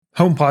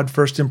HomePod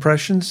first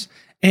impressions,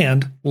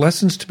 and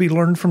lessons to be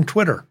learned from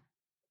Twitter.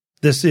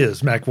 This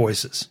is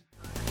MacVoices.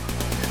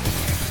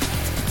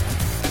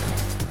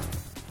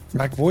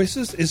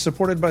 MacVoices is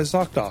supported by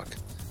ZocDoc,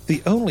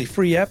 the only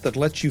free app that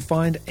lets you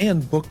find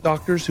and book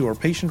doctors who are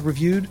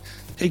patient-reviewed,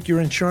 take your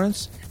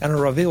insurance, and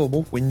are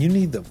available when you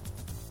need them.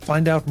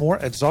 Find out more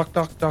at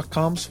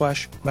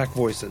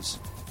ZocDoc.com/MacVoices.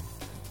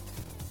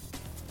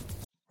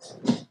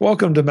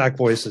 Welcome to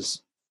MacVoices.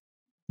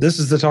 This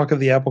is the talk of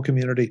the Apple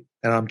community,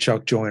 and I'm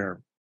Chuck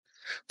Joyner.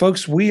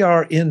 Folks, we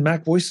are in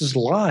MacVoices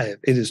Live.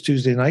 It is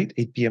Tuesday night,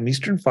 8 p.m.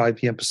 Eastern, 5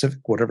 p.m. Pacific,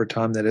 whatever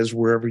time that is,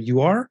 wherever you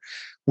are.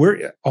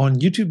 We're on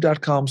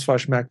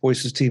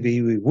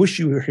youtube.com/MacVoicesTV. We wish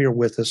you were here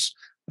with us.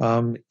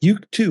 You,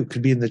 too,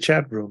 could be in the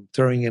chat room,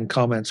 throwing in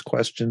comments,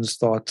 questions,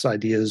 thoughts,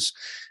 ideas,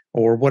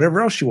 or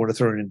whatever else you want to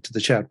throw into the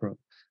chat room.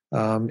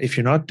 If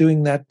you're not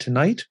doing that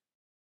tonight,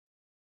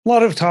 a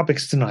lot of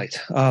topics tonight,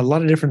 a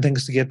lot of different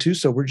things to get to,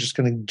 so we're just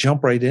going to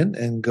jump right in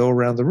and go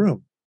around the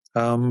room.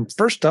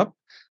 First up,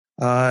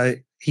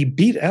 he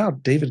beat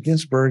out David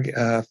Ginsburg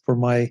for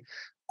my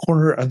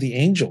Corner of the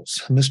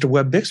Angels. Mr.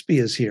 Webb Bixby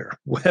is here.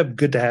 Webb,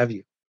 good to have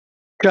you.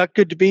 Chuck,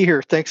 good to be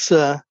here. Thanks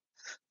for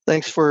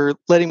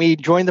letting me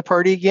join the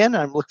party again.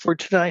 I'm looking forward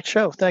to tonight's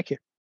show. Thank you.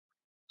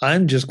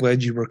 I'm just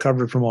glad you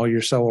recovered from all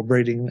your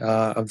celebrating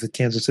of the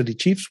Kansas City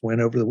Chiefs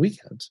win over the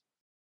weekend.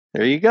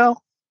 There you go.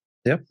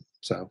 Yep.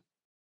 So,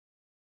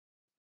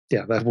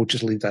 yeah, we'll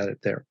just leave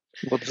that there.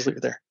 We'll just leave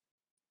it there.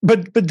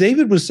 But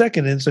David was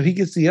second in, so he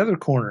gets the other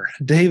corner.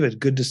 David,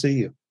 good to see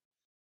you.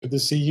 Good to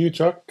see you,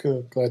 Chuck.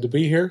 Glad to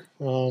be here.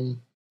 Another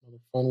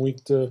fun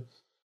week to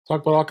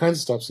talk about all kinds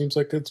of stuff. Seems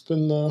like it's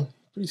been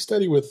pretty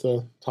steady with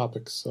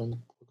topics, so I'm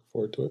looking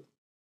forward to it.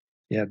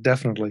 Yeah,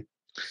 definitely.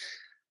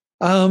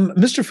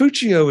 Mr.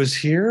 Fuccio is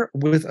here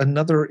with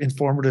another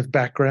informative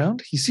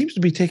background. He seems to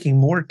be taking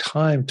more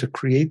time to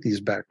create these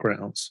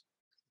backgrounds.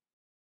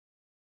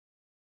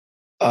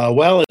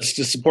 Well, it's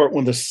to support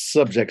one of the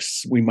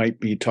subjects we might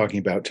be talking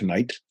about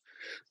tonight.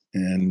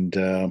 And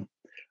I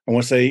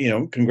want to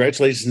say,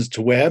 congratulations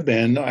to Webb.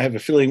 And I have a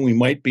feeling we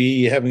might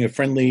be having a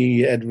friendly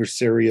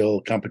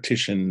adversarial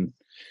competition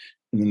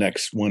in the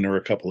next one or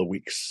a couple of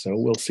weeks. So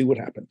we'll see what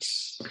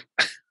happens.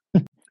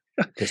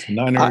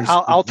 Niners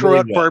I'll throw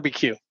out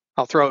barbecue.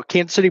 I'll throw out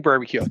Kansas City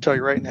barbecue. I'll tell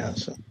you right now.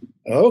 So.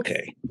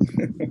 Okay.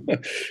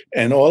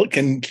 And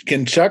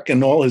can Chuck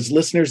and all his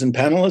listeners and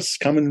panelists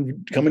come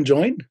and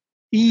join?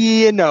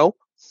 No.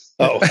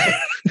 Oh.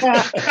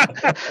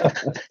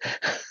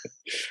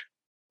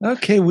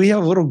 Okay, we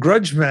have a little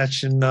grudge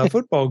match in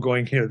football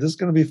going here. This is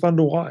going to be fun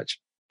to watch.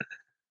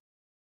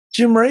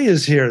 Jim Ray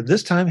is here.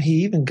 This time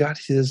he even got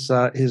his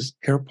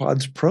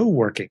AirPods Pro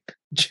working.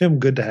 Jim,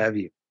 good to have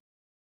you.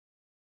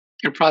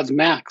 AirPods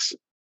Max.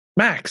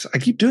 Max. I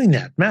keep doing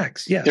that.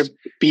 Max, yes. They're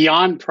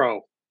beyond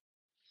Pro.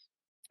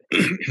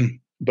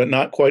 But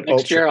not quite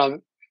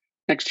Ultra.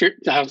 Next year,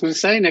 I was going to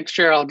say, next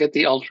year I'll get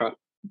the Ultra.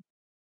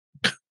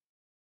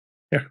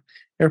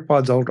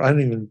 AirPods Ultra. I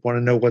don't even want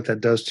to know what that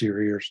does to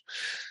your ears.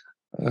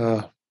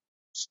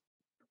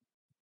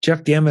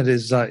 Jeff Gamet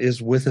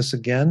is with us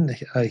again.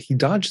 He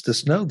dodged the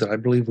snow that I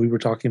believe we were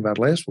talking about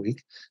last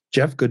week.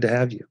 Jeff, good to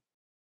have you.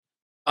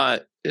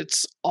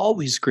 It's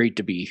always great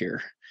to be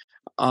here.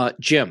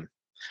 Jim,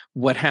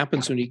 what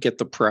happens when you get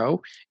the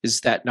Pro is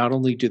that not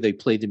only do they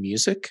play the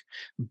music,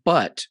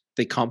 but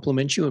they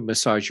compliment you and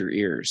massage your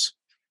ears.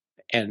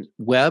 And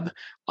Webb,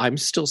 I'm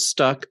still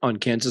stuck on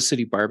Kansas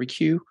City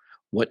barbecue.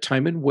 What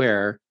time and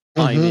where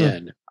I'm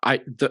in. I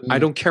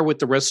don't care what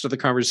the rest of the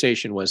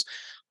conversation was.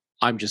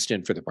 I'm just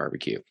in for the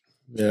barbecue.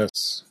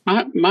 Yes.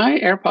 My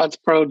AirPods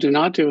Pro do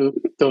not do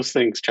those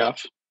things,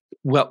 Jeff.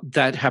 Well,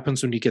 that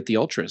happens when you get the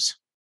Ultras.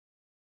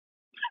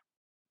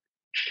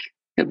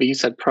 Yeah, but you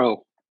said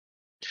Pro.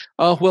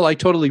 Oh, well, I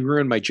totally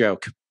ruined my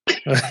joke.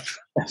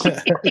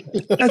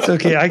 That's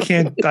okay. I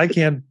can't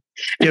get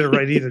it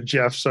right either,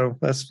 Jeff, so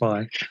that's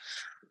fine.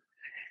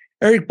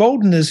 Eric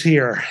Bolden is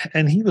here,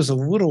 and he was a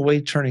little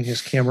late turning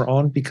his camera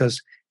on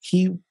because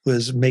he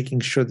was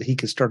making sure that he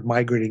could start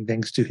migrating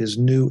things to his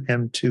new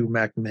M2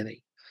 Mac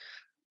Mini.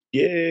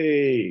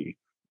 Yay!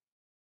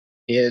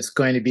 It's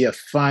going to be a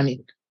fun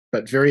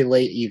but very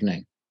late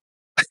evening.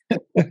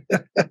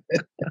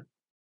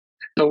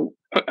 So,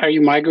 are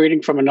you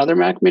migrating from another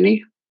Mac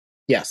Mini?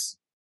 Yes.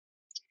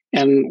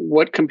 And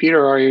what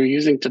computer are you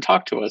using to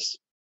talk to us?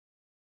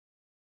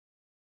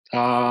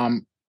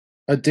 A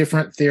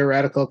different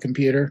theoretical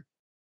computer.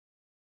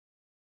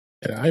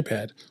 An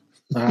iPad.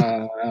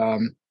 I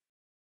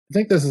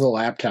think this is a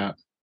laptop.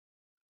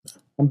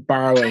 I'm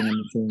borrowing a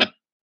machine.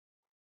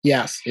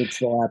 Yes, it's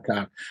the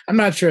laptop. I'm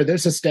not sure.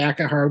 There's a stack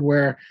of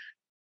hardware.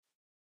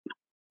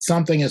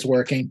 Something is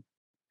working.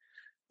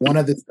 One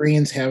of the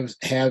screens have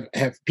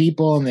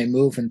people and they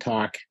move and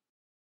talk.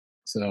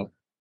 So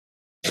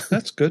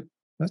that's good.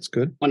 That's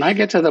good. When I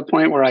get to the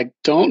point where I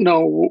don't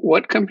know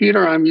what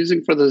computer I'm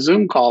using for the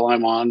Zoom call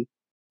I'm on,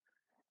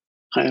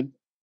 you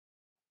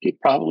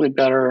probably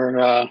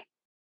better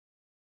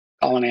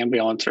call an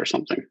ambulance or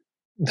something.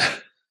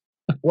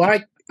 Well,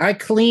 I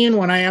clean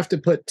when I have to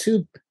put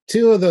two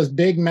two of those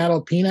big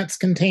metal peanuts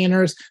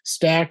containers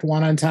stacked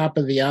one on top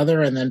of the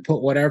other, and then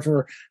put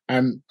whatever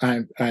I'm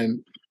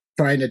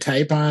trying to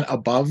type on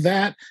above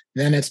that,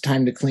 then it's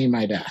time to clean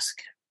my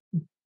desk.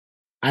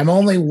 I'm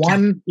only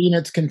one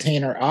peanuts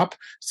container up,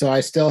 so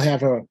I still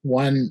have a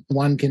one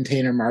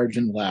container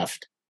margin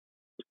left.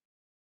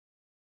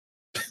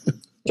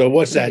 So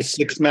what's that?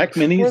 6 Mac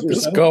Minis?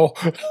 Let's go.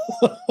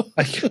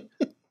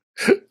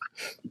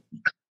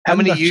 How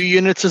many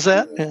units is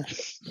that? Yeah.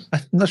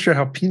 I'm not sure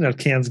how peanut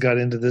cans got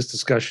into this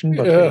discussion,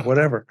 but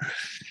whatever.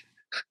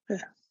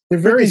 They're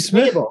very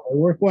stable. They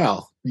work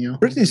well.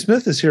 Brittany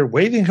Smith is here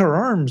waving her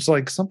arms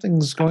like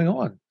something's going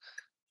on.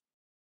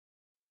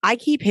 I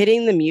keep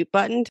hitting the mute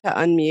button to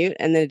unmute,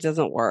 and then it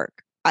doesn't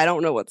work. I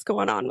don't know what's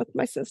going on with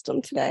my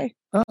system today.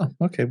 Oh,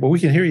 okay. Well, we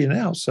can hear you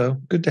now, so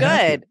good to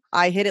have you. Good.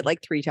 I hit it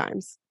like 3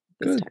 times.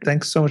 Good.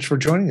 Thanks so much for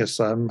joining us.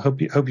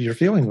 Hope you're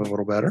feeling a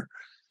little better.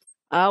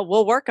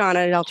 We'll work on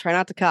it. I'll try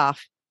not to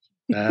cough.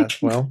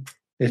 Well,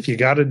 if you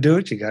got to do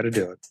it, you got to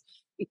do it.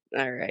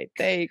 All right.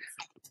 Thanks.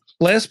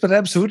 Last but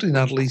absolutely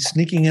not least,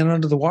 sneaking in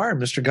under the wire,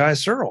 Mr. Guy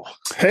Searle.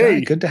 Hey.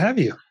 Guy, good to have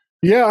you.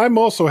 Yeah, I'm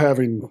also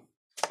having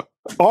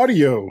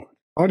audio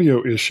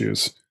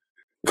issues.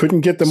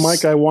 Couldn't get the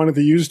mic I wanted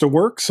to use to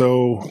work,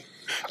 so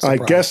I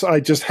guess I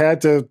just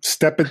had to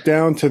step it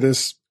down to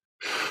this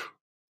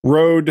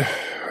Rode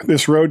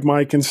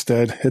mic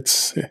instead.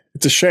 It's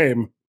a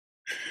shame.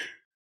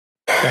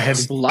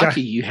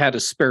 Lucky you had a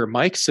spare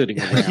mic sitting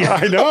around. Yeah,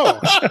 I know.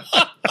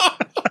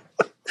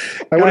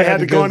 I would have had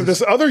to go into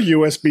this other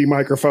USB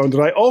microphone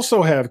that I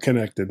also have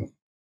connected.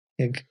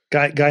 Yeah,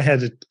 Guy had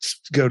to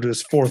go to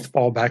his 4th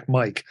fallback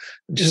mic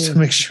just to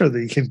make sure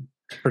that he can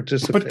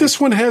participate. But this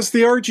one has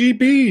the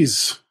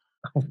RGBs.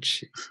 Oh,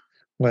 jeez.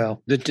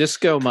 Well, the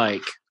disco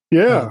mic.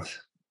 Yeah.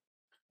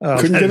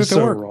 Couldn't get it to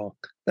work. Wrong.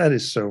 That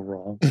is so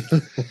wrong.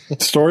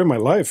 Story of my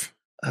life.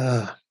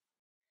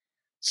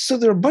 So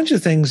there are a bunch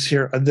of things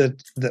here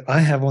that I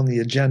have on the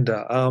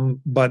agenda.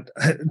 But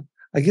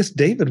I guess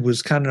David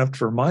was kind enough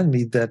to remind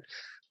me that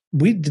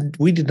we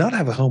did not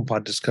have a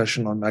HomePod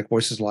discussion on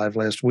MacVoices Live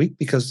last week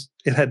because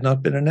it had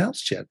not been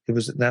announced yet. It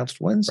was announced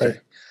Wednesday. Right.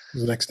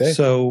 The next day.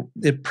 So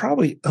it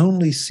probably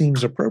only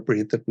seems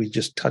appropriate that we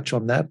just touch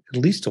on that at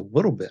least a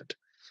little bit.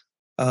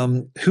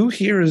 Who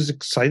here is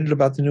excited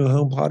about the new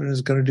HomePod and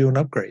is going to do an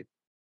upgrade?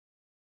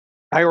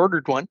 I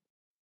ordered one.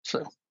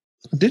 So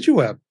did you,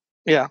 Webb?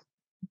 Yeah.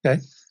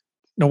 Okay.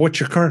 Now, what's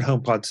your current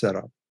HomePod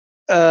setup?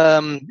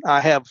 I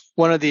have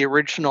one of the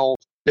original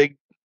big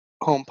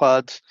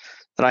HomePods,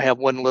 and I have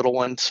one little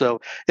one.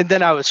 So, and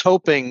then I was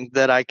hoping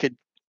that I could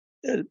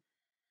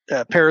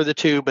pair the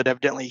two, but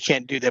evidently you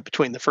can't do that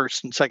between the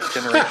first and second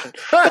generation.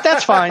 But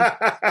that's fine.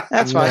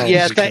 That's fine.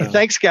 Yeah.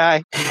 Thanks,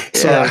 Guy.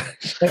 Yeah.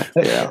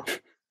 Yeah.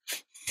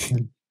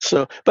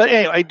 So, but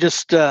anyway,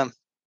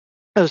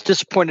 I was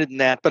disappointed in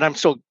that, but I'm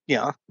still,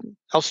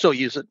 I'll still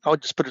use it. I'll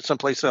just put it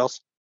someplace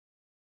else.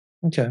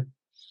 Okay.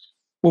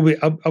 Well,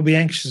 I'll be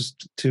anxious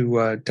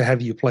to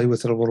have you play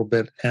with it a little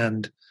bit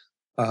and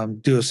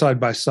do a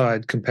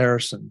side-by-side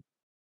comparison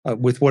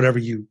with whatever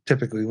you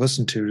typically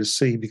listen to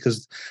see,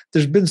 because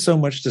there's been so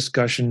much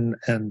discussion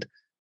and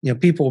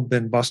people have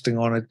been busting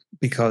on it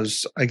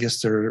because I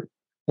guess there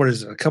are,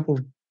 a couple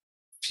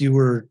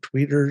fewer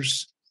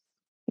tweeters,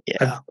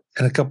 and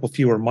a couple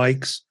fewer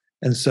mics,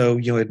 and so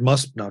it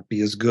must not be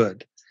as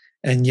good.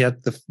 And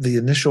yet the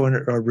initial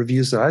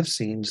reviews that I've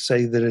seen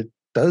say that it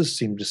does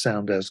seem to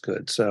sound as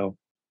good. So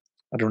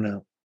I don't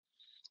know.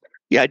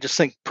 Yeah, I just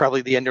think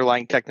probably the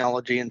underlying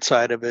technology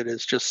inside of it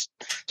is just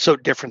so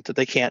different that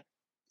they can't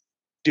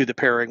do the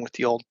pairing with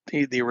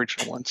the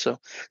original one. So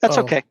that's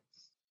okay.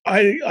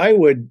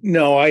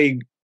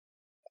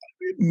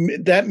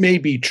 That may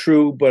be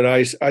true, but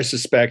I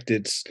suspect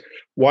it's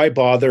why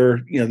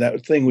bother?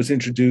 That thing was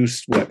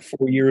introduced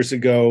 4 years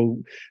ago.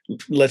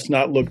 Let's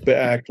not look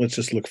back. Let's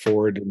just look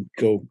forward and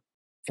go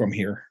from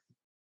here.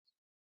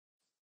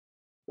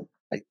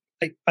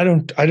 I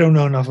don't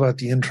know enough about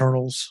the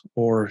internals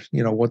or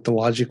what the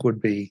logic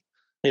would be,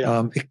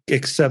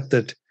 except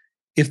that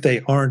if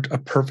they aren't a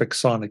perfect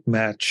sonic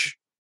match,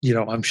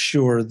 I'm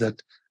sure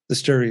that the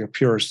stereo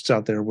purists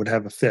out there would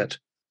have a fit.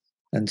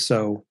 And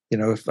so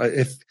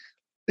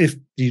if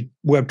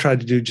Webb tried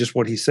to do just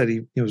what he said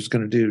he was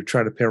going to do,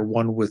 try to pair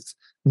one with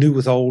new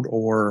with old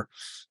or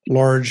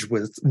large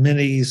with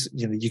minis,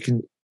 you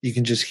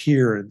can just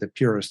hear the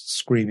purists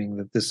screaming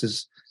that this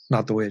is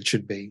not the way it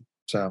should be.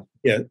 So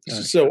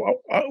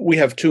we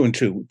have 2 and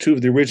 2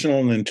 of the original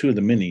and then 2 of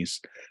the minis,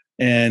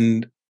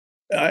 and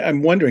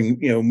I'm wondering,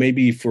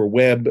 maybe for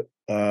Webb,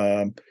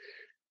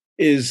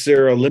 is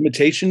there a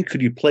limitation?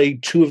 Could you play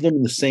 2 of them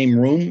in the same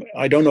room?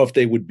 I don't know if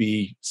they would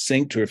be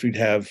synced or if you'd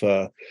have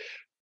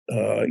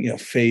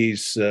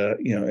phase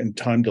and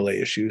time delay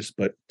issues,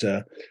 but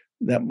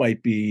that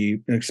might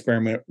be an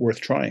experiment worth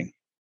trying.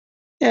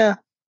 Yeah,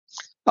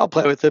 I'll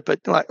play with it,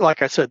 but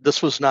like I said,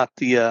 this was not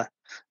the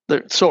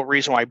sole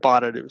reason why I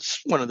bought it. It was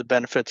one of the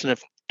benefits, and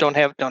if don't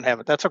have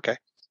it, that's okay.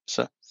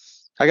 So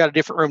I got a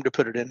different room to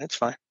put it in. It's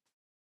fine.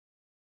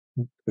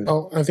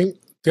 Oh, I think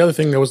The other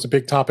thing that was the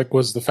big topic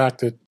was the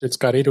fact that it's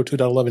got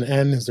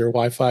 802.11n as their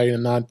Wi-Fi,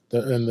 and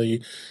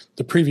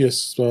the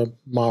previous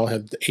model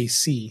had the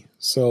AC.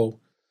 So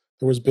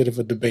there was a bit of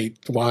a debate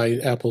why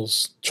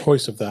Apple's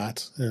choice of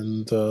that,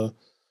 and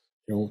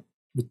we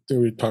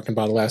were talking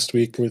about it last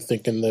week. We were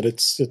thinking that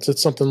it's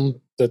something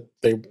that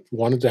they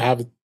wanted to have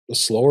a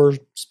slower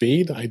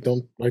speed. I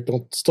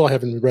still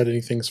haven't read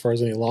anything as far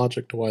as any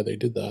logic to why they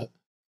did that.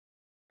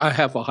 I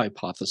have a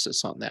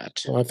hypothesis on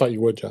that. Well, I thought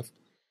you would, Jeff.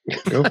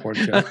 Go for it,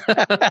 Jeff.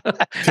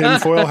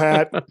 Tinfoil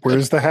hat.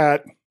 Where's the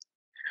hat?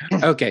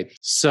 Okay,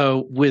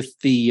 so with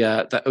the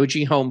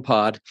OG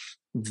HomePod,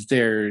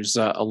 there's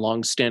a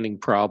long-standing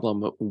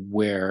problem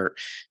where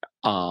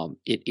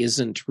it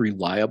isn't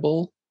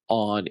reliable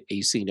on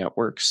AC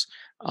networks.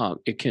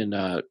 It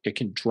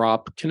can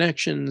drop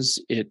connections.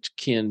 It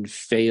can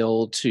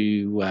fail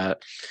to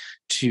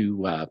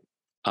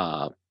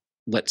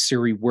let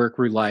Siri work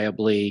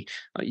reliably.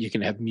 You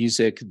can have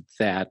music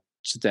that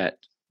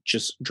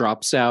just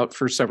drops out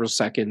for several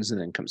seconds and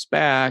then comes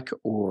back.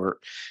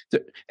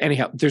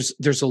 Anyhow,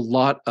 there's a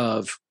lot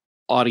of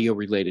audio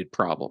related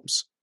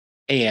problems.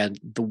 And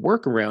the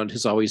workaround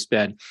has always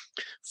been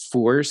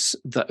force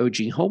the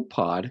OG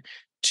HomePod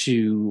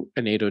to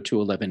an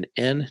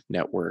 802.11n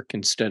network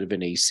instead of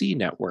an AC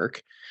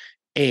network,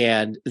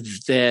 and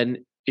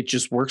then it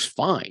just works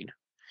fine.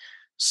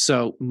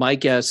 So my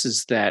guess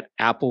is that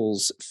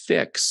Apple's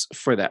fix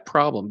for that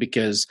problem,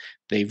 because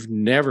they've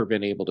never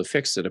been able to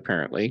fix it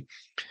apparently,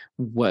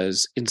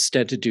 was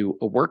instead to do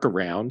a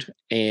workaround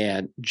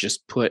and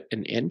just put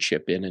an N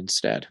chip in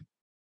instead.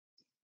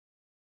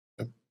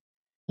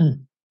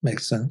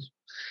 Makes sense.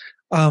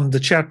 The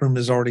chat room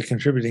is already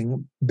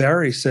contributing.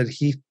 Barry said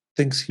he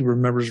thinks he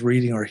remembers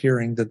reading or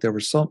hearing that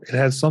it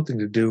had something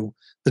to do,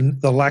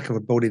 the lack of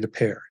ability to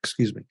pair,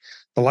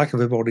 the lack of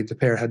ability to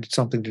pair had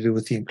something to do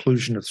with the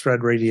inclusion of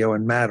thread radio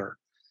and Matter.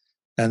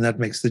 And that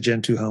makes the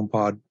Gen 2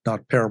 HomePod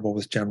not pairable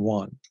with Gen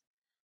 1.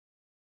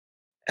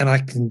 And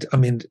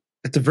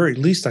at the very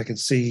least, I can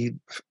see,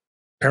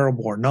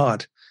 pairable or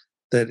not,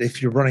 that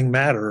if you're running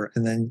Matter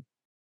and then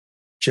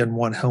Gen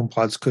 1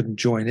 HomePods couldn't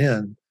join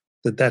in,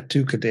 that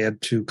too could add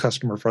to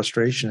customer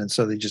frustration. And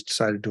so they just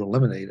decided to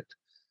eliminate it.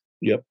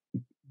 Yep.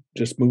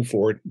 Just move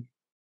forward.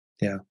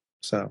 Yeah.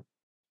 So,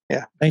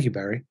 yeah. Thank you,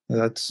 Barry.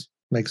 That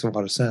makes a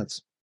lot of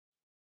sense.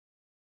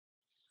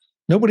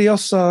 Nobody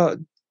else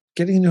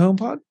getting a new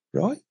HomePod,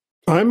 really?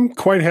 I'm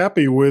quite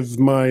happy with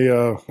my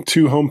 2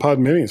 HomePod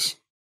minis.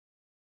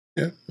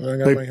 Yeah,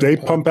 they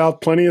pump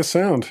out plenty of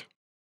sound.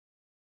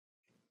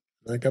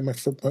 I got my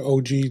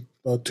OG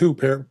 2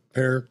 pair.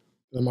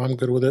 I'm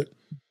good with it.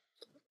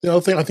 The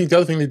other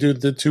thing they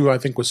did too, I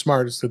think, was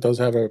smart. Is it does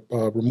have a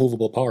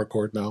removable power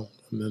cord now,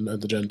 and then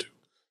the Gen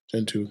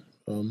 2.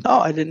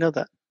 I didn't know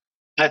that.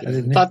 I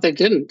thought they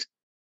didn't.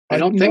 I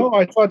don't think. No,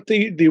 I thought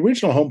the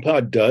original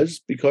HomePod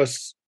does,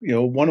 because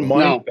one of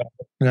mine.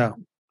 No,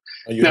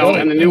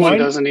 and the new one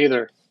doesn't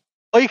either.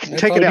 Well, you can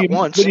take it out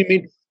once. What do you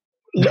mean?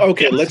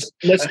 Okay, let's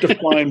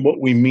define what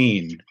we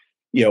mean.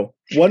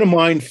 One of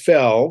mine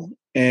fell,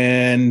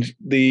 and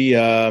the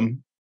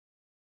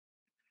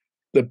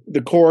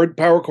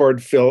power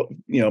cord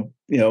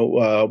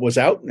was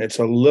out, and it's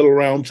a little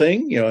round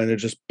thing, and it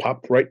just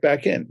popped right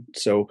back in.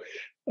 So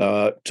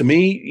to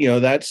me,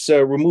 that's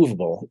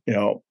removable.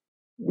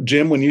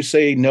 Jim, when you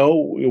say no,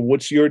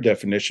 what's your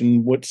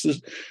definition?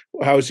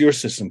 How's your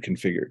system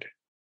configured?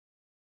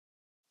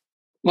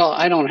 Well,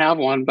 I don't have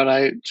one, but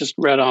I just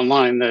read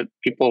online that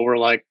people were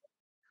like,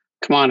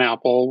 "Come on,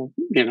 Apple,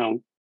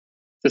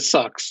 this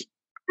sucks."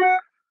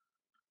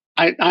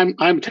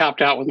 I'm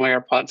tapped out with my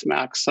AirPods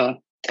Max. No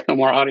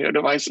more audio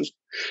devices.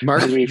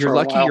 Mark, you're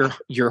lucky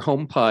your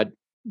HomePod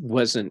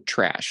wasn't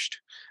trashed.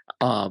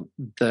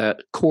 The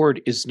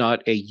cord is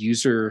not a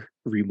user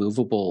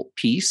removable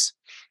piece,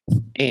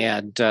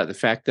 and the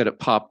fact that it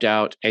popped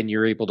out and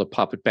you're able to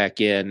pop it back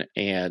in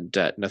and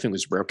nothing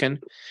was broken,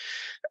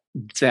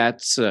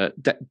 that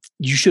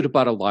you should have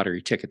bought a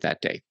lottery ticket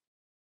that day.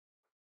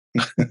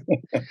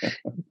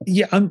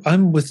 Yeah,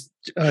 I'm with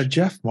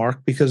Jeff,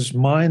 Mark, because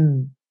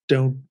mine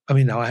don't.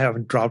 I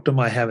haven't dropped them.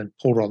 I haven't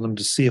pulled on them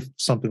to see if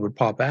something would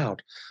pop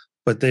out,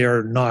 but they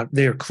are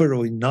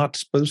clearly not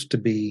supposed to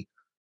be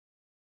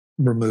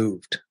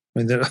removed.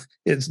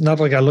 It's not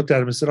like I looked at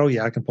them and said, "Oh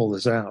yeah, I can pull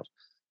this out."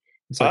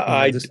 It's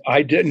like,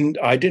 I didn't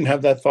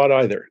have that thought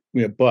either.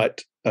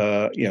 But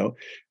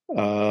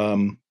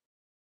I'm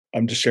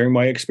just sharing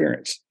my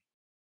experience.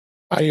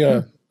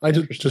 I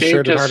just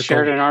shared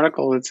an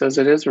article that says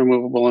it is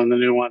removable in the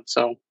new one.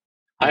 So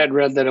I had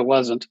read that it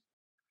wasn't.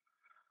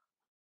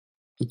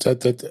 It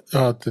said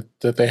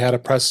that they had a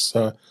press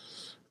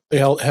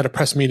had a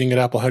press meeting at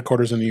Apple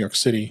headquarters in New York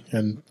City,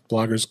 and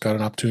bloggers got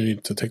an opportunity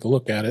to take a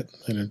look at it,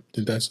 and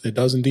it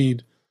does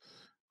indeed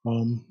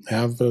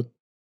have a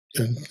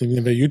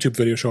YouTube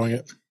video showing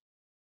it.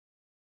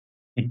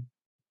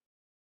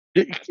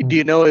 Do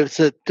you know if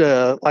it's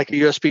like a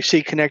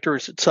USB-C connector, or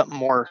is it something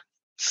more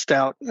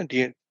stout? Do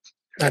you?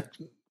 That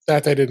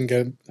I didn't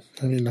get.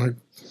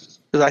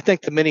 Because I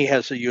think the Mini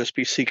has a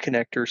USB-C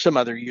connector, some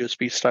other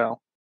USB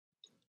style.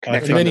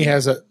 And then he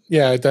has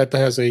that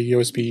has a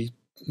USB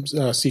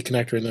C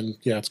connector, and then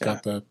it's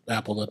got the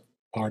Apple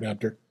power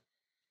adapter.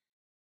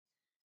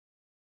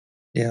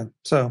 Yeah.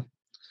 So,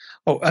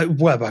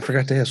 Webb, I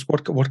forgot to ask,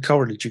 what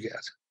color did you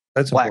get?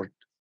 That's Black. important.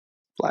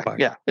 Black.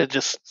 Yeah, it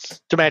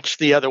just to match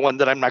the other one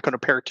that I'm not going to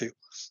pair to.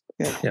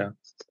 Yeah.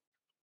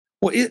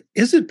 Well,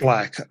 is it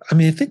black? I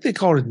mean, I think they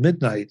call it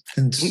midnight.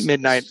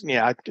 Midnight.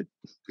 Yeah,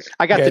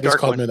 I got the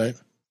dark one. Midnight.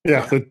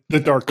 Yeah,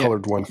 the dark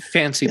colored one.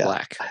 Fancy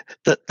black.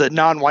 The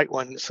non-white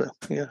one. So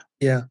yeah.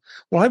 Yeah.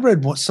 Well, I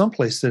read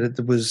someplace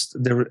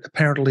that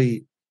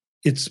apparently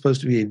it's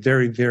supposed to be a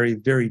very, very,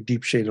 very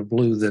deep shade of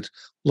blue that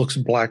looks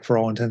black for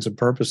all intents and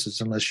purposes,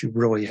 unless you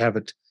really have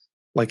it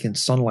like in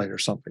sunlight or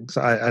something.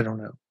 So I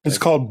don't know. It's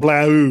called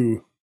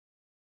blau.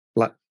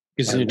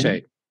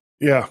 Gesundheit.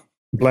 Yeah,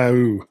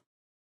 blau.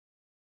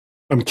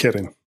 I'm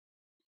kidding.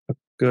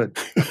 Good.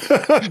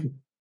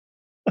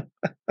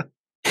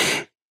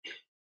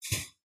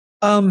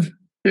 I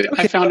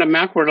found a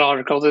Macworld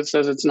article that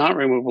says it's not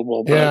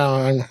removable. But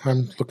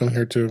I'm looking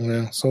here too.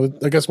 Yeah, so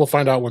I guess we'll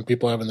find out when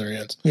people have in their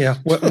hands. Yeah,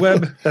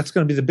 Webb. That's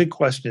going to be the big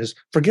question: is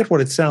forget what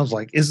it sounds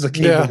like. Is the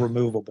cable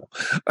removable?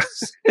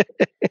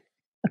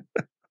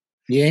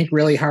 Yank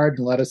really hard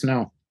and let us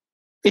know.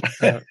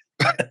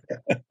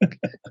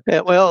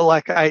 Well,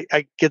 like I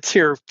gets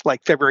here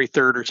like February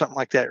 3rd or something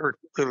like that, or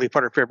early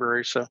part of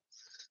February. So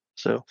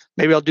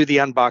maybe I'll do the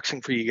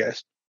unboxing for you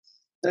guys.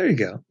 There you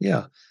go.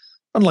 Yeah.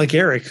 Unlike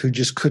Eric, who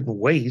just couldn't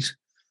wait.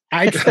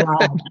 I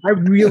tried. I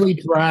really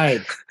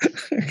tried.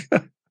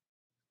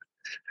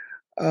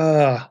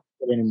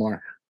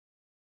 Anymore.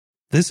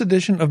 This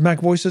edition of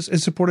MacVoices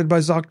is supported by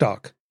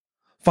ZocDoc.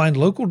 Find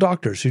local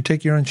doctors who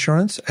take your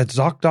insurance at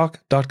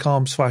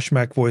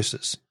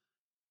ZocDoc.com/MacVoices.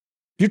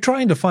 You're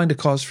trying to find a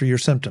cause for your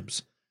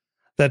symptoms.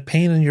 That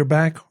pain in your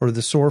back or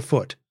the sore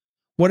foot.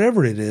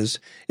 Whatever it is,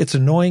 it's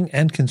annoying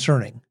and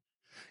concerning.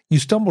 You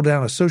stumble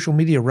down a social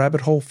media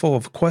rabbit hole full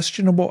of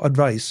questionable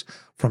advice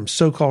from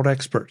so-called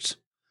experts.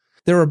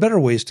 There are better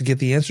ways to get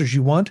the answers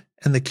you want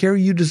and the care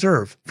you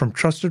deserve from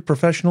trusted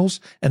professionals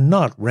and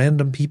not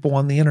random people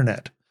on the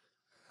internet.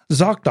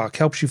 ZocDoc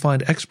helps you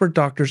find expert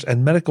doctors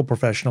and medical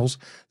professionals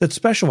that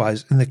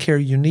specialize in the care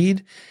you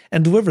need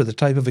and deliver the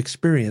type of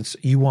experience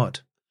you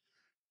want.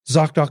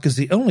 ZocDoc is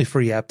the only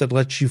free app that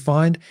lets you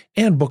find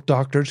and book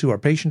doctors who are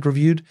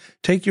patient-reviewed,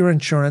 take your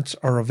insurance,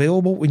 are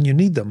available when you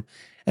need them,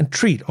 and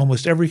treat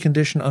almost every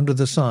condition under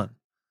the sun.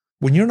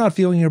 When you're not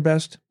feeling your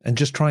best and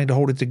just trying to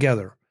hold it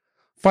together,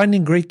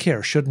 finding great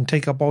care shouldn't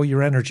take up all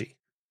your energy.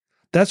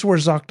 That's where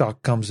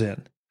ZocDoc comes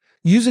in.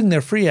 Using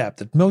their free app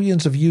that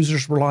millions of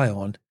users rely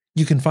on,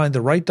 you can find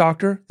the right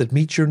doctor that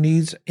meets your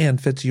needs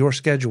and fits your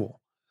schedule.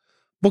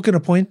 Book an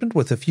appointment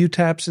with a few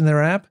taps in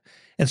their app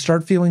and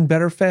start feeling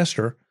better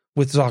faster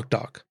with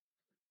ZocDoc.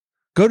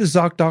 Go to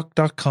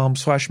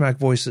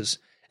ZocDoc.com/MacVoices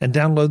and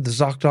download the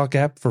ZocDoc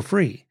app for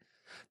free.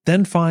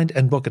 Then find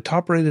and book a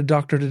top-rated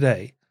doctor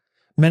today.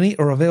 Many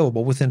are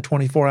available within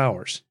 24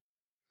 hours.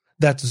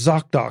 That's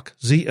ZocDoc,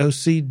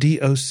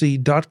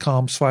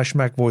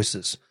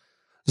 ZocDoc.com/MacVoices.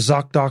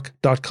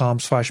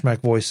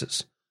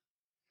 ZocDoc.com/MacVoices.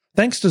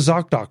 Thanks to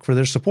ZocDoc for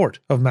their support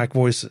of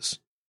MacVoices.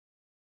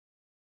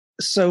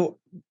 So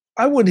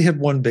I would hit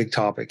one big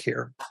topic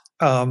here.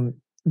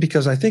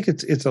 Because I think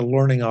it's a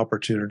learning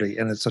opportunity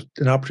and it's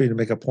an opportunity to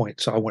make a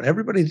point. So I want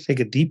everybody to take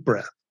a deep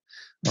breath,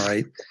 all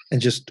right,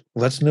 and just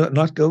let's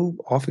not go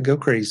off and go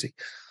crazy.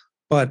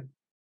 But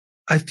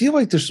I feel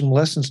like there's some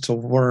lessons to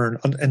learn,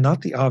 and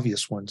not the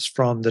obvious ones,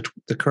 from the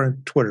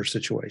current Twitter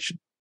situation,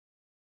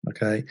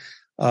 okay,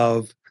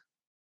 of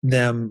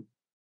them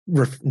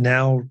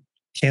now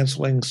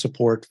canceling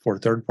support for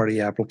third-party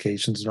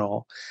applications and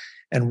all,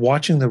 and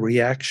watching the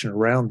reaction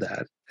around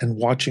that. And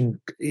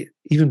watching,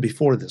 even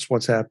before this,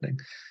 what's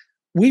happening.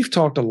 We've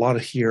talked a lot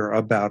here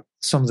about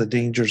some of the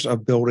dangers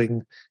of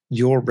building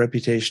your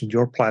reputation,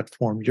 your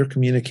platform, your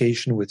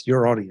communication with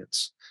your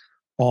audience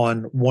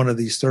on one of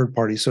these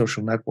third-party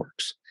social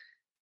networks.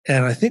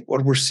 And I think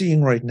what we're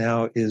seeing right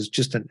now is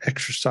just an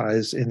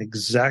exercise in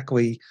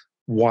exactly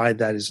why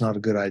that is not a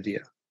good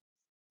idea.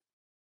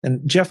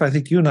 And Jeff, I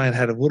think you and I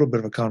had a little bit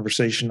of a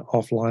conversation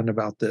offline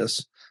about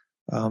this.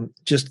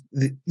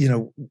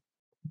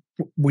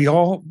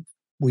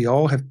 We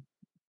all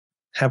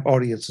have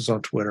audiences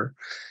on Twitter,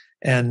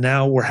 and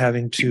now we're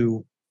having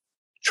to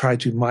try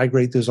to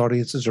migrate those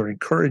audiences or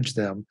encourage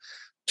them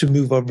to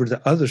move over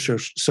to other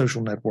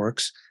social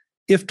networks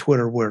if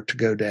Twitter were to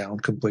go down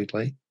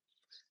completely.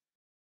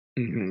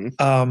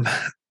 Mm-hmm.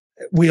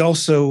 We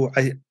also,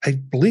 I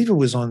believe it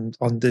was on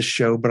this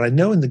show, but I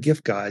know in the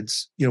gift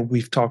guides,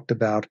 we've talked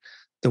about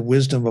the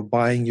wisdom of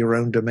buying your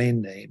own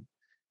domain name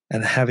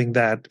and having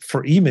that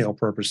for email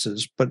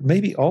purposes, but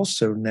maybe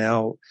also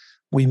now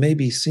we may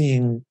be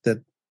seeing that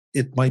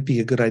it might be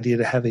a good idea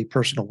to have a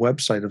personal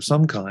website of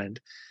some kind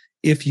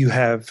if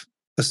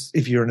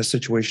you're in a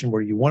situation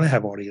where you want to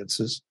have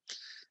audiences.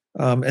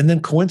 And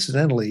then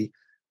coincidentally,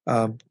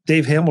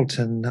 Dave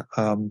Hamilton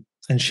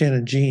and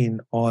Shannon Jean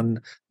on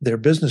their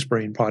Business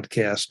Brain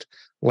podcast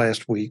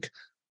last week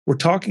were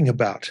talking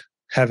about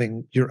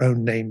having your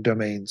own name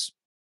domains.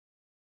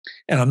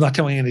 and I'm not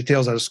telling any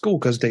tales out of school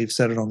because Dave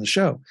said it on the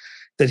show,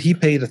 that he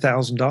paid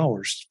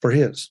 $1,000 for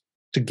his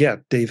to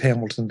get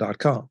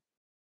DaveHamilton.com.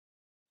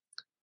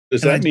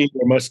 Does that mean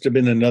there must have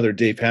been another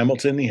Dave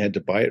Hamilton he had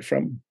to buy it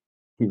from?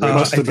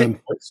 Must have been.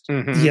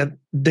 Yeah,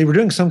 they were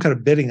doing some kind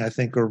of bidding, I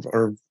think,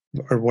 or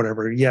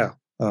whatever. Yeah.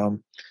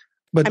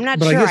 But I'm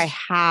not sure I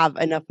have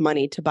enough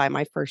money to buy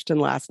my first and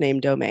last name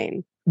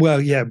domain.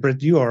 Well, yeah,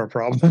 Britt, you are a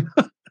problem.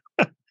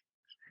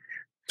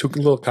 Took a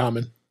little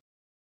common.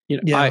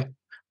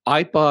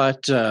 I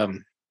bought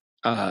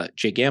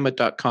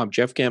jgamut.com,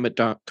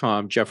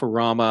 jeffgamut.com,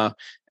 Jefforama.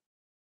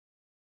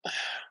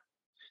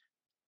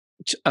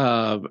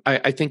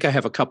 I think I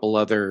have a couple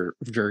other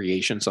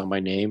variations on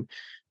my name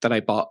that I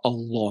bought a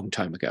long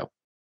time ago.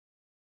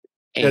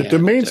 And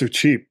domains are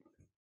cheap.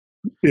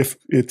 If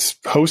it's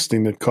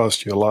hosting, it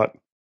costs you a lot.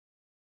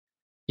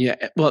 Yeah,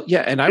 well,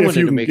 yeah, and I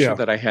wanted to make sure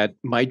that I had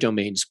my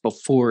domains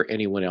before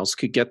anyone else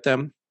could get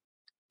them.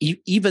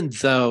 Even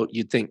though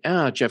you'd think,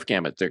 Jeff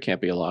Gamet, there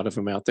can't be a lot of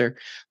them out there.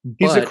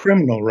 He's a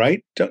criminal,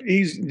 right?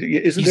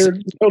 Isn't there?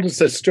 You told us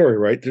that story,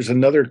 right? There's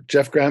another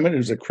Jeff Gamet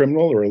who's a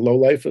criminal or a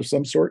lowlife of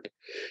some sort.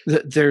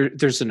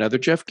 There's another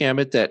Jeff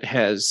Gamet that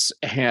has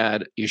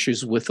had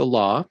issues with the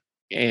law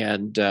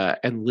and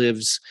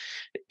lives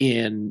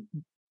in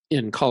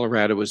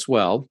Colorado as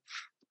well.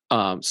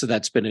 So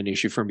that's been an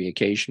issue for me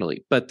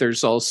occasionally. But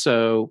there's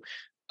also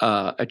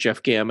a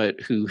Jeff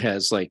Gamet who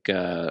has like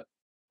a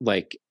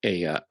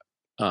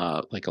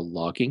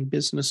logging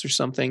business or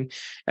something,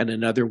 and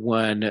another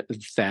one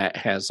that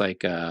has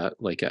like a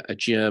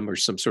gym or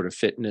some sort of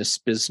fitness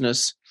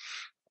business.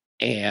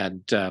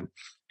 And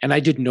I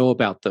didn't know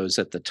about those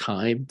at the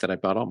time that I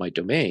bought all my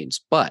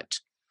domains, but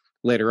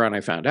later on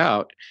I found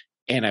out,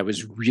 and I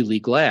was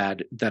really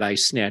glad that I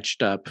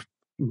snatched up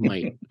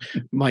my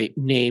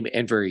name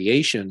and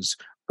variations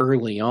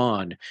early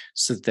on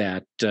so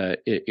that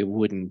it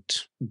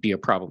wouldn't be a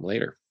problem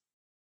later.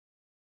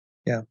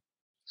 Yeah.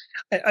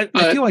 I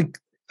feel like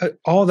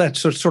all that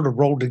sort of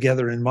rolled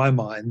together in my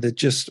mind that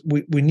just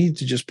we need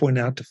to just point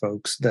out to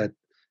folks that,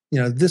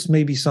 this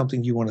may be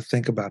something you want to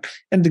think about.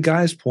 And to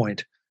Guy's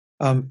point,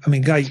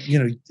 Guy,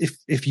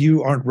 if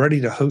you aren't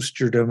ready to host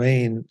your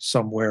domain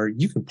somewhere,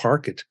 you can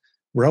park it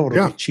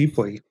relatively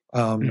cheaply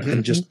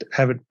and just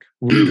have it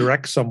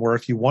redirect somewhere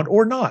if you want,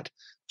 or not.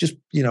 Just,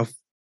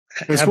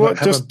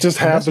 just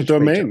have the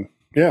domain.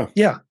 Yeah.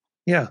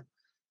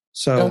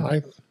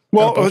 So,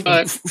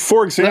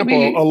 for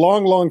example, a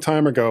long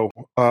time ago,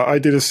 I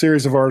did a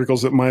series of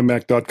articles at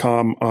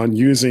mymac.com on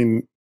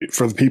using,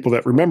 for the people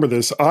that remember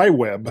this,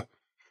 iWeb,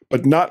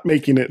 but not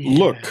making it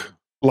look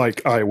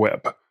like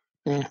iWeb.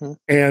 Mm-hmm.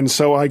 And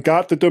so I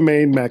got the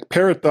domain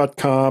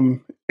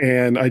macparrot.com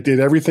and I did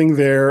everything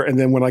there. And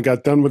then when I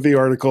got done with the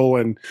article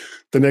and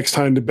the next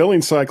time the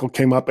billing cycle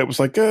came up, it was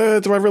like,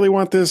 do I really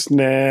want this?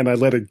 Nah, and I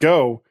let it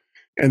go.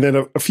 And then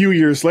a few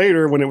years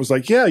later, when it was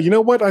like, you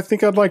know what? I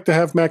think I'd like to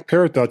have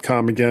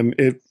macparrot.com again.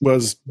 It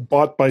was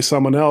bought by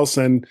someone else,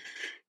 and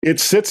it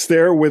sits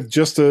there with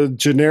just a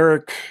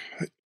generic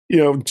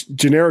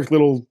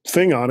little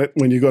thing on it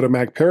when you go to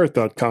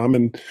macparrot.com.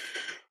 And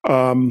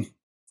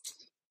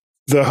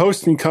the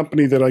hosting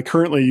company that I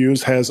currently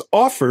use has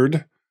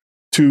offered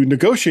to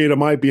negotiate on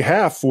my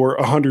behalf for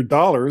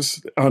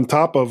 $100 on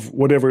top of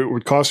whatever it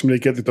would cost me to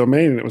get the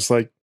domain. And it was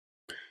like,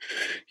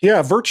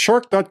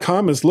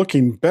 vertshark.com is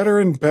looking better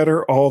and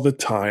better all the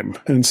time.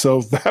 And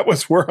so that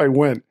was where I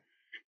went.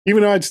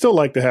 Even though I'd still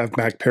like to have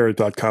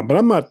macparrot.com, but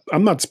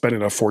I'm not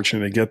spending a fortune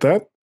to get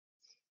that.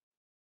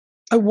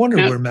 I wonder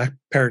where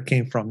MacParrot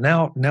came from.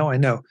 Now I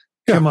know.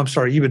 Kim, I'm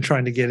sorry, you've been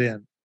trying to get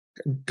in.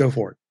 Go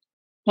for it.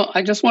 Well,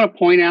 I just want to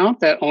point out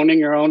that owning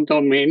your own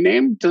domain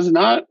name does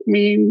not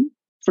mean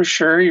for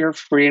sure you're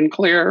free and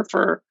clear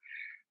for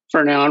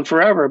now and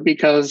forever,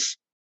 because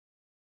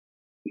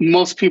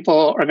most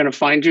people are going to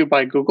find you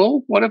by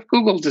Google. What if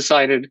Google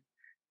decided,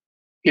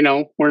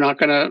 we're not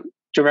going to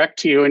direct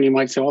to you? And you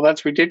might say, well,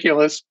 that's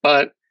ridiculous,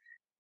 but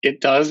it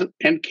does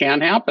and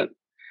can happen.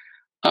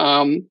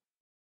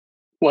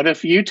 What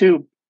if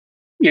YouTube,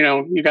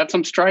 you got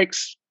some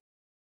strikes,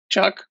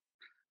 Chuck?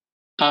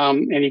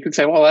 And you could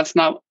say, well, that's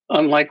not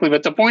unlikely.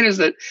 But the point is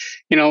that,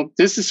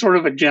 this is sort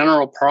of a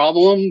general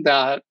problem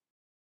that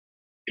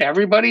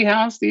everybody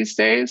has these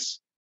days.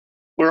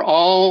 We're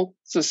all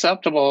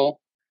susceptible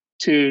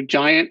to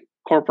giant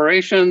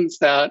corporations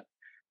that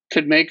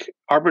could make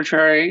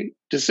arbitrary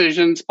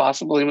decisions,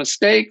 possibly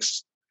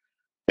mistakes,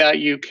 that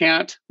you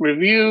can't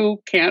review,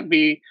 can't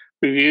be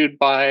reviewed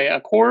by a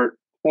court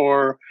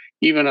or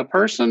even a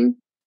person.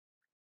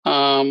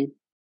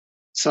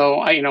 So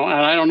I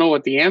don't know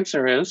what the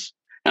answer is.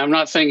 I'm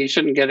not saying you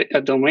shouldn't get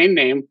a domain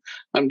name.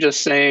 I'm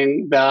just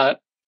saying that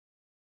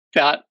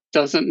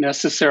doesn't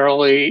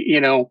necessarily,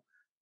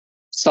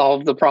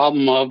 solve the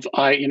problem of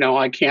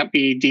I can't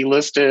be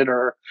delisted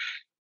or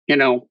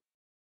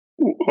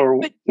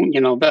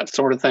that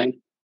sort of thing.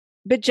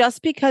 But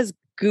just because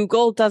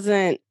Google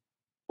doesn't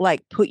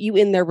put you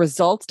in their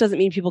results doesn't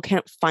mean people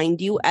can't find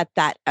you at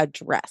that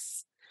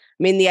address.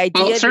 I mean, the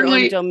idea of your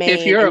own domain,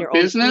 if you're and your a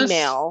business, own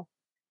email.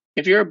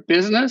 if you're a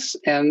business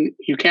and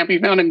you can't be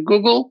found in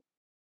Google,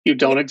 you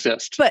don't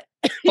exist. But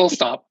full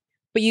stop.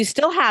 But you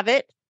still have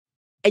it,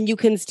 and you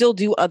can still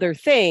do other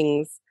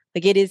things.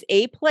 Like, it is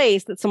a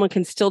place that someone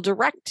can still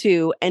direct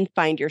to and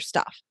find your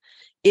stuff.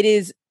 It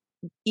is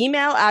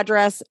email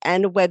address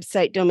and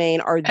website domain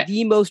are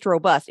the most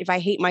robust. If I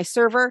hate my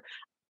server,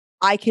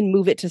 I can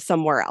move it to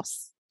somewhere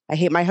else. I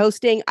hate my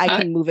hosting, I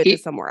can move it to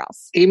somewhere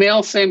else.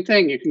 Email, same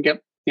thing. You can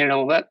get,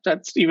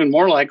 that's even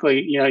more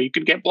likely. You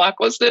could get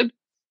blacklisted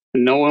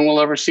and no one will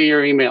ever see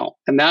your email.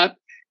 And that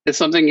is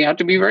something you have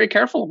to be very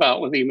careful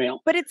about with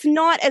email. But it's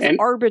not as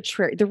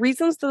arbitrary. The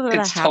reasons that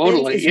it's happens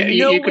totally, is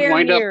you could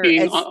wind up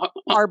being as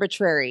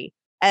arbitrary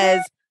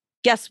as,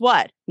 guess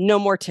what? No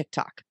more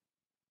TikTok.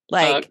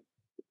 They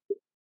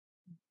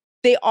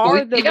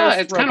are the most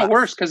it's kind of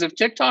worse because if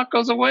TikTok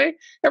goes away,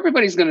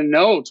 everybody's going to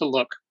know to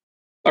look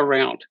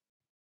around.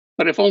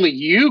 But if only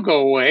you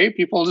go away,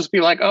 people will just be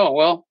like, oh,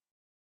 well,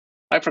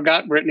 I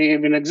forgot Brittany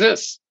even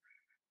exists.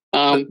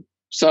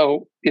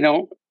 So,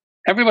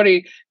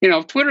 everybody,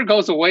 if Twitter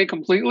goes away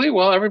completely,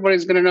 well,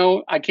 everybody's going to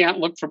know I can't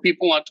look for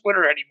people on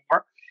Twitter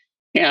anymore.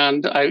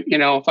 And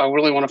if I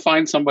really want to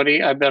find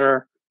somebody, I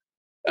better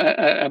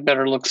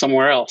look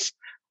somewhere else.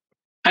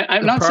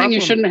 I'm not saying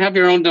you shouldn't have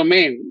your own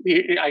domain.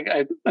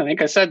 I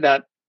think I said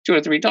that 2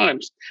 or 3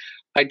 times.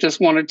 I just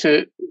wanted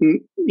to,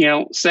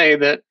 say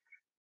that,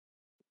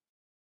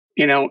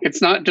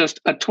 it's not just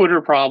a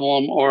Twitter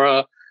problem or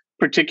a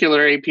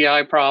particular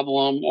API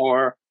problem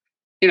or,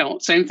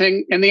 same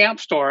thing in the App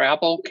Store.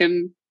 Apple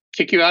can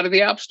kick you out of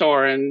the App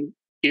Store and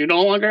you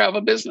no longer have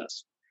a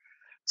business.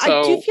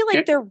 So, I do feel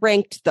like they're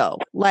ranked though,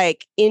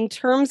 like in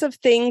terms of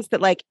things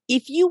that, like,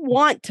 if you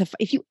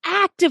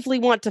actively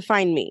want to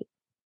find me,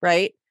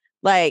 right?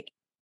 Like,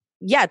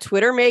 yeah,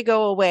 Twitter may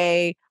go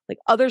away, like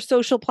other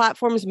social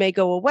platforms may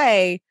go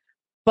away,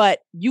 but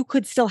you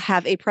could still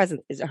have a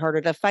presence. Is it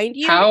harder to find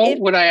you? How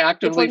would I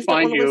actively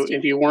find you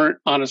if you weren't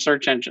on a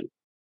search engine?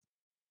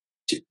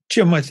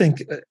 Jim, I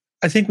think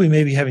we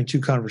may be having 2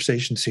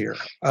 conversations here.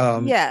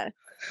 Yeah.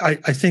 I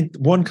think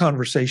one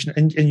conversation,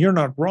 and you're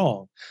not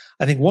wrong.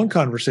 I think one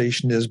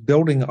conversation is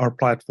building our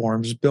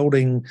platforms,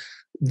 building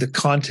the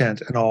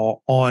content and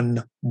all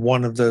on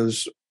one of the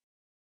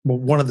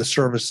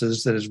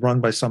services that is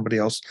run by somebody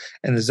else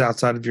and is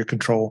outside of your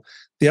control.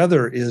 The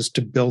other is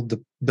to build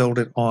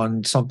it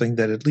on something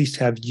that at least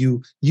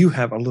you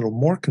have a little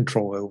more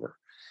control over.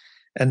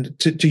 And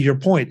to your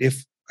point,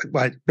 if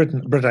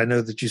Britt, I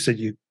know that you said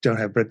you don't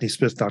have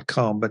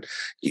BrittanySmith.com, but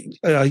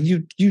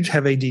you'd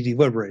have ADD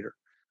Liberator.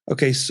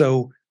 Okay,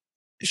 so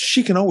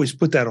she can always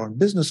put that on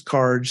business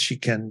cards. She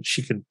can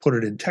put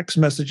it in text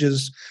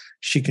messages.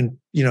 She can,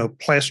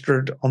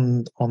 plaster it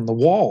on the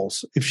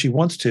walls if she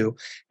wants to.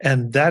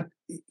 And that,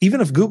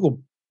 even if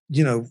Google,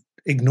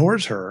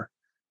 ignores her,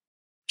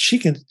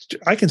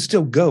 I can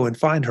still go and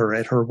find her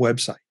at her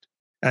website.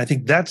 And I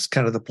think that's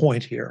kind of the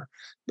point here.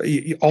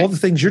 All the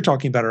things you're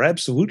talking about are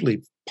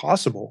absolutely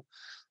possible,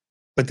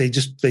 but they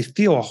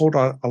feel a whole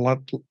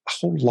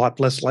lot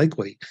less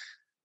likely.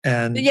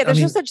 And yeah,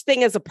 there's no such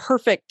thing as a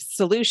perfect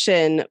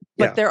solution,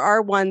 but there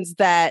are ones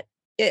that,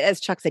 as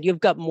Chuck said, you've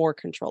got more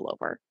control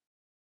over.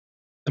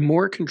 The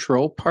more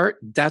control part,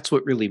 that's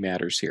what really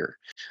matters here.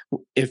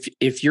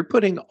 If you're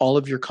putting all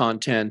of your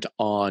content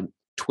on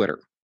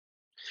Twitter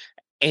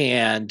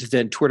and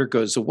then Twitter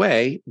goes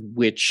away,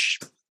 which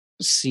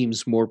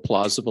seems more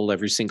plausible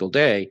every single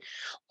day,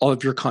 all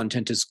of your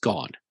content is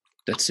gone.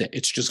 That's it.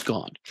 It's just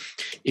gone.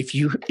 If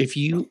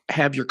you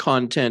have your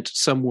content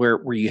somewhere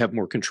where you have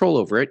more control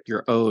over it,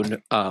 your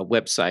own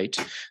website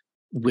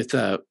with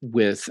a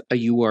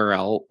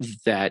URL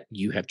that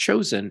you have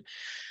chosen,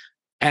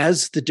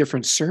 as the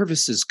different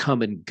services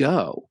come and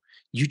go,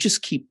 you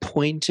just keep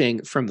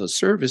pointing from those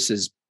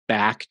services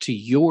back to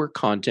your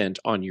content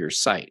on your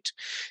site.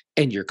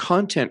 And your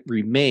content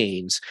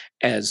remains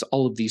as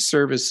all of these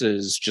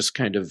services just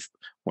kind of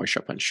wash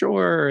up on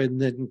shore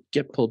and then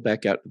get pulled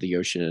back out of the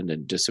ocean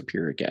and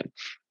disappear again.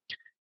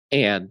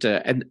 And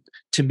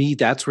to me,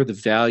 that's where the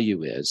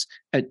value is.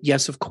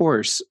 Yes, of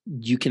course,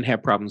 you can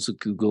have problems with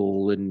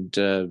Google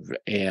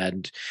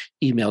and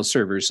email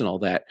servers and all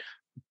that,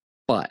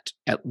 but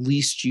at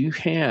least you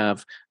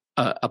have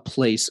a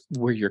place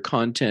where your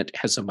content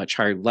has a much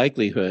higher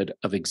likelihood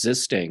of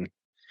existing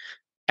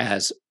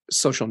as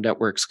social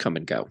networks come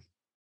and go.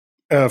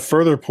 A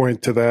further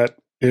point to that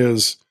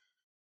is,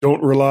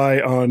 don't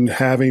rely on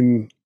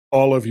having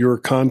all of your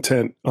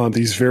content on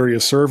these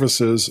various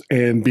services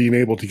and being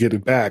able to get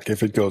it back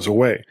if it goes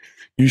away.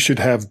 You should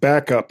have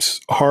backups,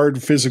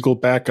 hard physical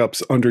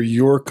backups under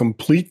your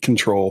complete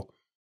control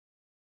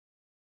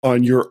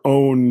on your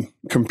own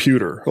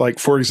computer. Like,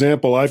 for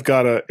example, I've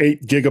got a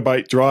 8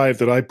 gigabyte drive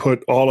that I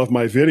put all of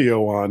my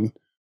video on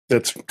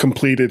that's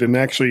completed and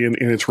actually in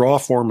its raw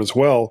form as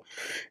well.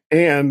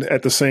 And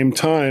at the same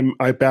time,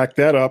 I back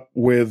that up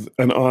with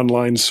an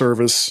online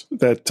service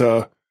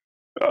that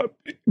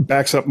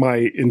backs up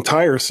my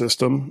entire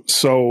system.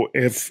 So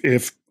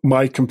if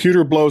my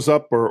computer blows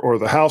up or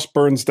the house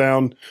burns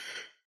down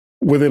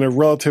within a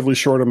relatively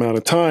short amount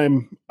of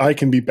time, I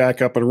can be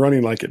back up and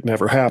running like it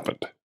never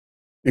happened.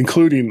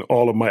 including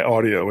all of my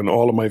audio and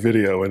all of my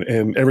video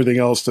and everything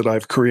else that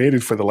I've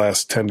created for the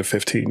last 10 to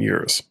 15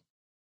 years.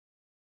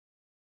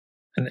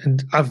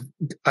 And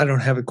I don't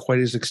have it quite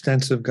as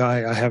extensive,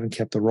 Guy. I haven't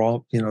kept the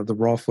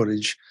raw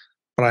footage,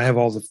 but I have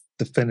all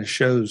the finished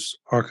shows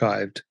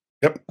archived.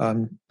 Yep.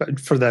 But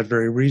for that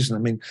very reason, I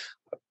mean,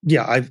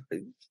 yeah, I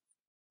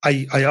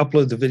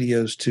upload the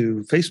videos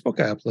to Facebook,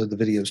 I upload the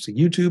videos to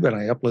YouTube, and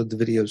I upload the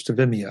videos to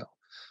Vimeo.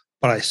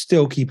 But I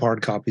still keep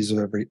hard copies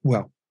of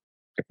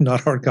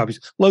not hard copies,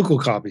 local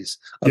copies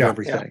of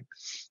everything.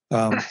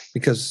 Yeah.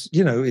 Because,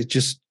 it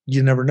just,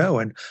 you never know.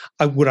 And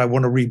would I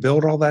want to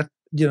rebuild all that,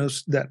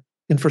 that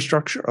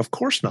infrastructure? Of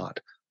course not.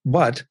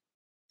 But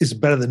it's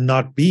better than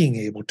not being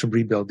able to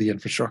rebuild the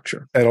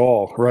infrastructure. At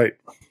all, right.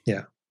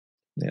 Yeah.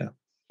 Yeah.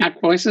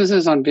 MacVoices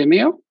is on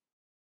Vimeo?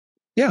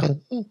 Yeah.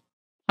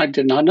 I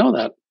did not know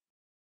that.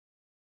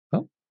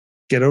 Well,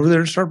 get over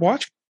there and start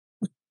watching.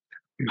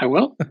 I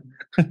will.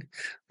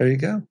 There you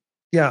go.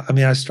 Yeah, I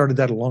mean, I started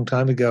that a long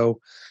time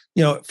ago,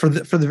 for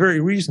the very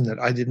reason that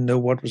I didn't know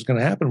what was going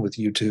to happen with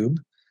YouTube,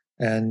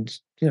 and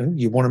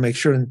you want to make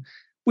sure. And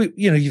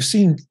you've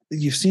seen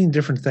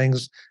different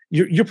things.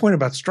 Your point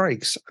about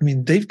strikes. I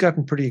mean, they've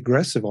gotten pretty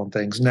aggressive on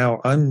things now.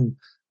 I'm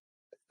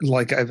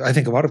like, I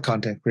think a lot of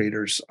content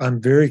creators.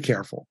 I'm very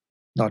careful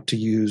not to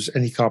use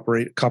any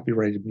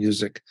copyrighted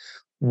music.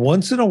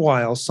 Once in a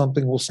while,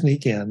 something will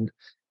sneak in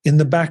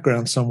the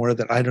background somewhere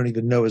that I don't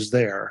even know is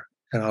there,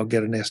 and I'll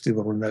get a nasty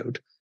little note.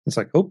 It's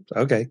like, oh,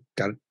 okay,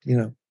 got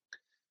it.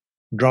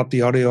 Drop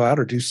the audio out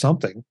or do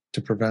something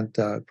to prevent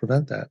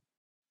that.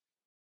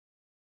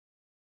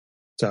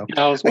 So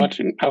I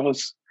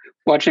was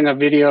watching a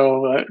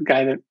video, a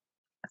guy that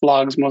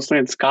vlogs mostly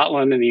in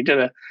Scotland, and he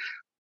did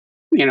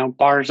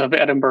bars of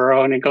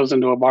Edinburgh, and he goes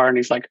into a bar and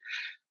he's like,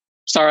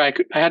 sorry,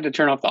 I had to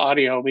turn off the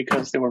audio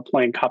because they were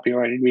playing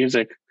copyrighted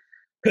music.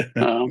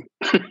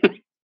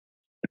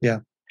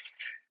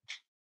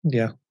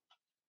 Yeah.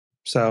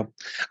 So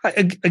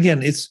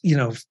again, it's,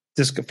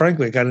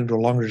 frankly, I got into a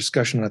longer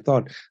discussion than I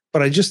thought,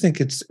 but I just think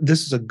this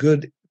is a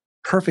good,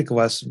 perfect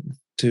lesson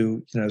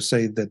to,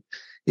 say that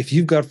if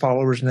you've got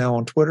followers now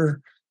on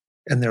Twitter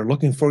and they're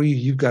looking for you,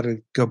 you've got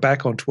to go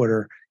back on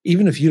Twitter.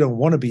 Even if you don't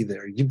want to be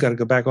there, you've got to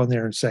go back on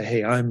there and say,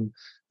 hey, I'm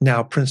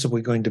now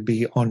principally going to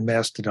be on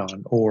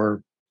Mastodon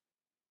or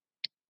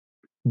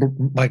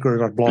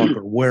micro.blog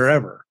or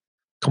wherever.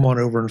 Come on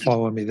over and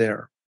follow me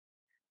there.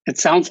 It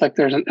sounds like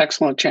there's an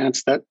excellent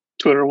chance that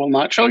Twitter will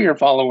not show your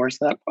followers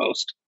that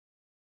post.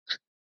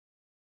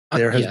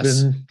 There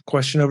has been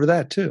question over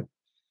that too.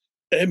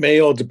 It may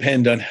all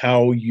depend on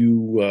how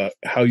you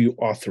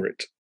author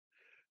it.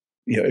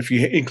 If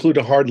you include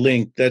a hard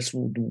link, that's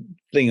the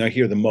thing I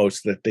hear the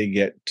most, that they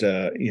get.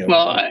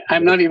 Well,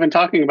 I'm not even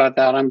talking about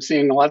that. I'm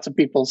seeing lots of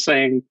people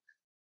saying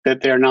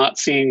that they're not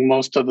seeing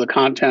most of the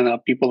content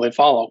of people they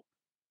follow.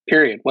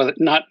 Period. Well,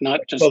 not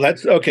just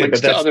that's okay,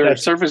 links to other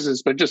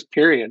services, but just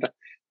period.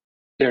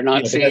 They're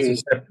not seeing.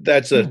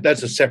 That's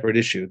a separate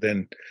issue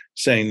than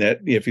saying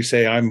that if you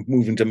say I'm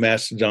moving to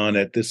Mastodon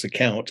at this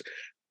account.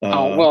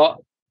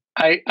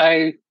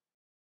 I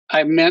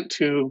meant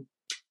to.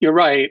 You're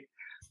right.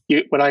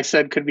 What I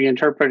said could be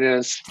interpreted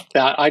as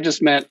that. I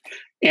just meant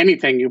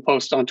anything you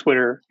post on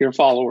Twitter, your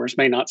followers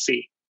may not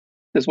see.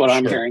 Is what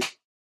I'm hearing.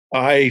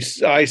 I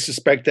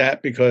suspect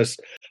that because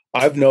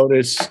I've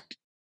noticed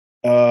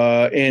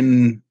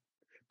in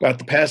about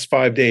the past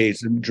 5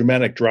 days, a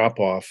dramatic drop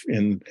off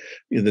in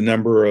the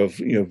number of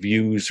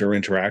views or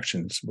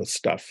interactions with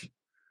stuff.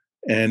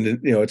 And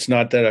it's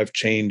not that I've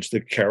changed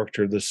the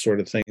character, the sort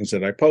of things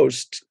that I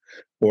post,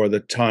 or the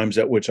times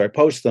at which I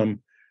post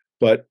them,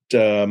 but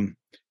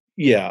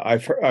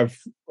I've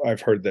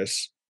heard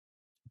this.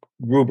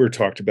 Gruber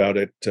talked about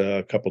it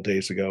a couple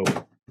days ago.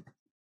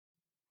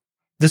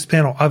 This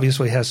panel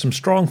obviously has some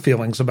strong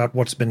feelings about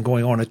what's been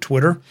going on at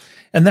Twitter,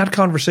 and that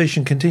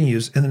conversation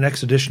continues in the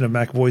next edition of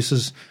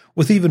MacVoices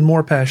with even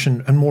more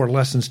passion and more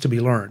lessons to be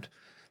learned.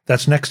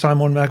 That's next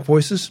time on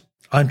MacVoices.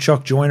 I'm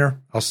Chuck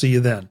Joyner. I'll see you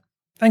then.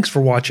 Thanks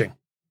for watching.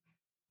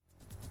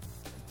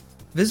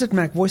 Visit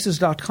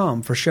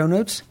MacVoices.com for show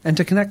notes and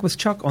to connect with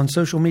Chuck on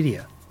social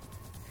media.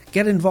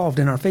 Get involved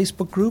in our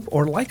Facebook group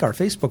or like our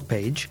Facebook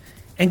page,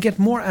 and get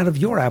more out of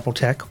your Apple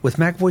tech with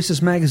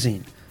MacVoices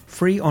Magazine,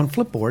 free on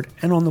Flipboard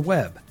and on the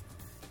web.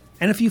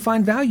 And if you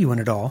find value in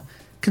it all,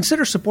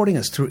 consider supporting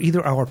us through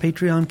either our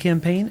Patreon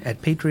campaign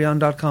at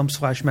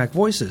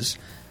patreon.com/MacVoices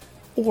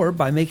or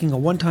by making a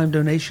one-time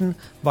donation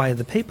via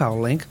the PayPal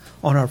link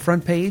on our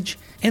front page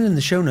and in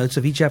the show notes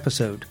of each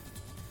episode.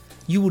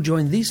 You will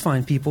join these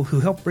fine people who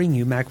help bring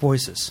you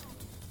MacVoices.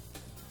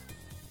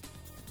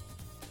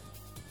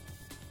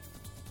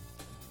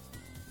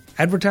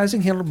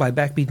 Advertising handled by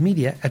Backbeat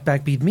Media at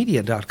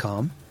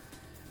backbeatmedia.com.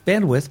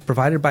 Bandwidth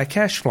provided by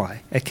CacheFly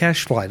at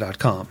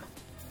cachefly.com.